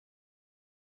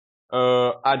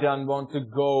don't want to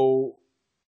go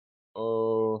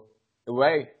uh,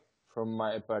 away from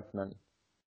my apartment,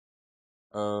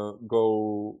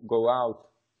 go out.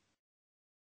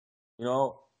 You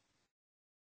know,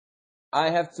 I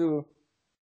have to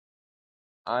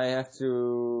I have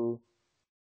to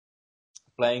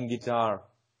playing guitar.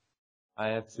 I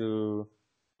have to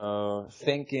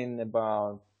thinking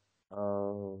about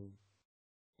uh,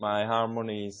 my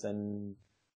harmonies and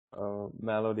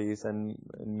melodies and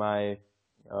my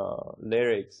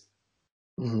lyrics.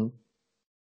 Hmm.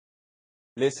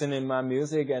 Listening my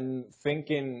music and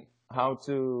thinking how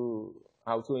to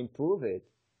improve it,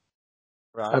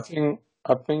 I right? think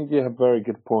I think you have very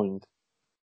good point.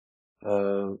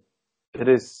 it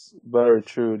is very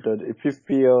true that if you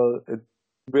feel it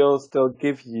will still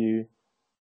give you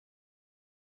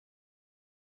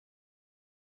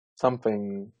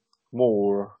something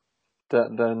more,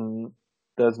 then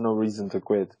there's no reason to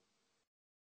quit.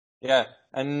 Yeah,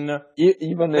 and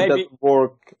Even if it maybe doesn't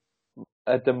work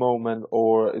at the moment,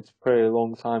 or it's pretty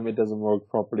long time it doesn't work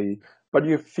properly, but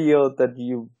you feel that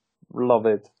you love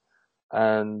it,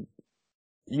 and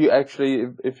you actually,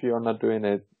 if you're not doing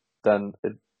it, then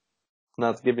it's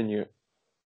not giving you.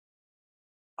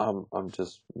 I'm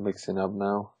just mixing up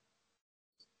now.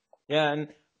 yeah, and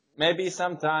maybe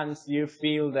sometimes you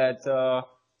feel that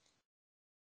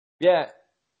yeah,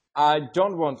 I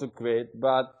don't want to quit,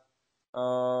 but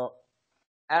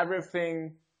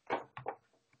everything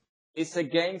is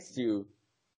against you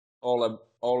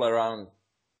all around,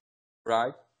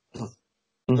 right?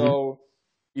 Mm-hmm. So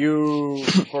you,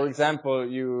 for example,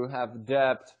 you have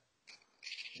debt,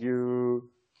 you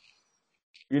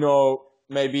know,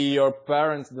 maybe your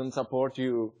parents don't support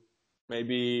you,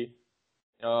 maybe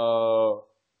your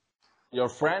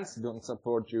friends don't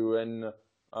support you, and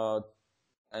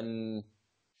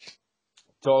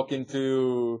talking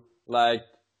to, like,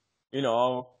 you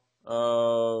know,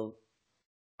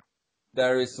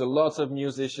 there is a lot of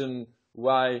musician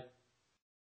why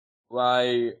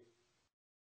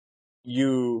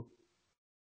you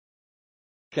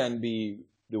can be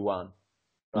the one,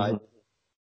 right? Mm-hmm.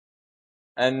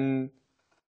 And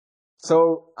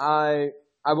so I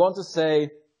want to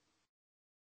say,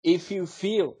 if you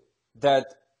feel that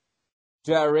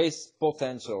there is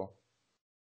potential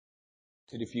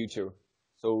to the future,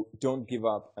 so don't give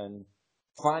up and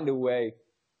find a way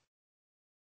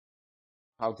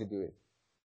how to do it.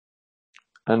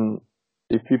 And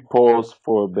if you pause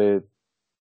for a bit,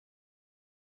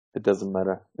 it doesn't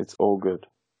matter. It's all good.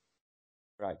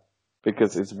 Right.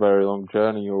 Because it's a very long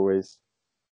journey always,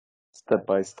 step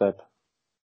by step.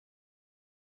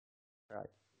 Right.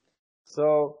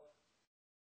 So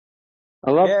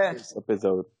I love yeah, this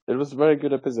episode. It was a very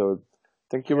good episode.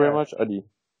 Thank you very yeah, much, Adi.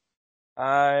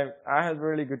 I had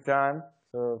really good time.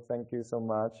 So thank you so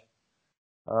much.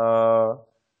 Uh,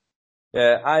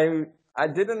 yeah, I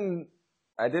didn't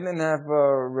have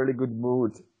a really good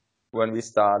mood when we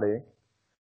started,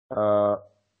 uh,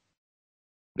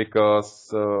 because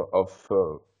of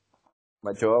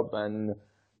my job, and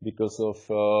because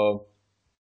of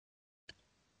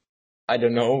I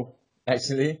don't know,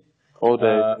 actually. All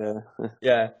day, Uh, yeah.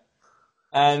 yeah,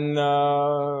 and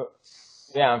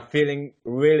yeah, I'm feeling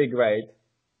really great.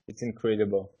 It's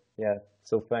incredible. Yeah.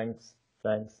 So thanks,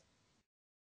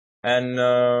 and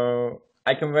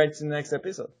I can wait to the next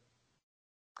episode.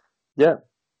 Yeah,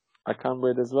 I can't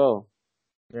wait as well.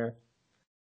 Yeah.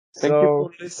 Thank you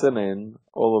for So listening,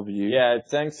 all of you. yeah,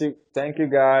 thank you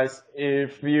guys.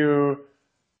 If you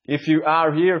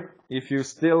are here, if you're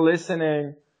still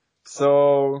listening,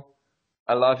 so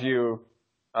I love you.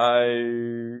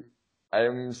 I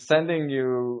am sending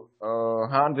you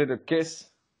 100 of kiss.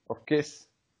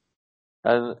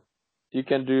 And you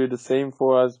can do the same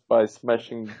for us by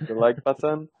smashing the like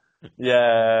button.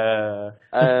 Yeah.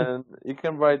 And you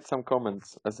can write some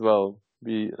comments as well.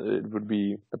 It would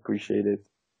be appreciated.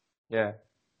 Yeah.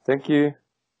 Thank you.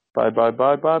 Bye bye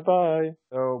bye bye bye.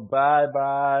 So bye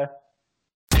bye.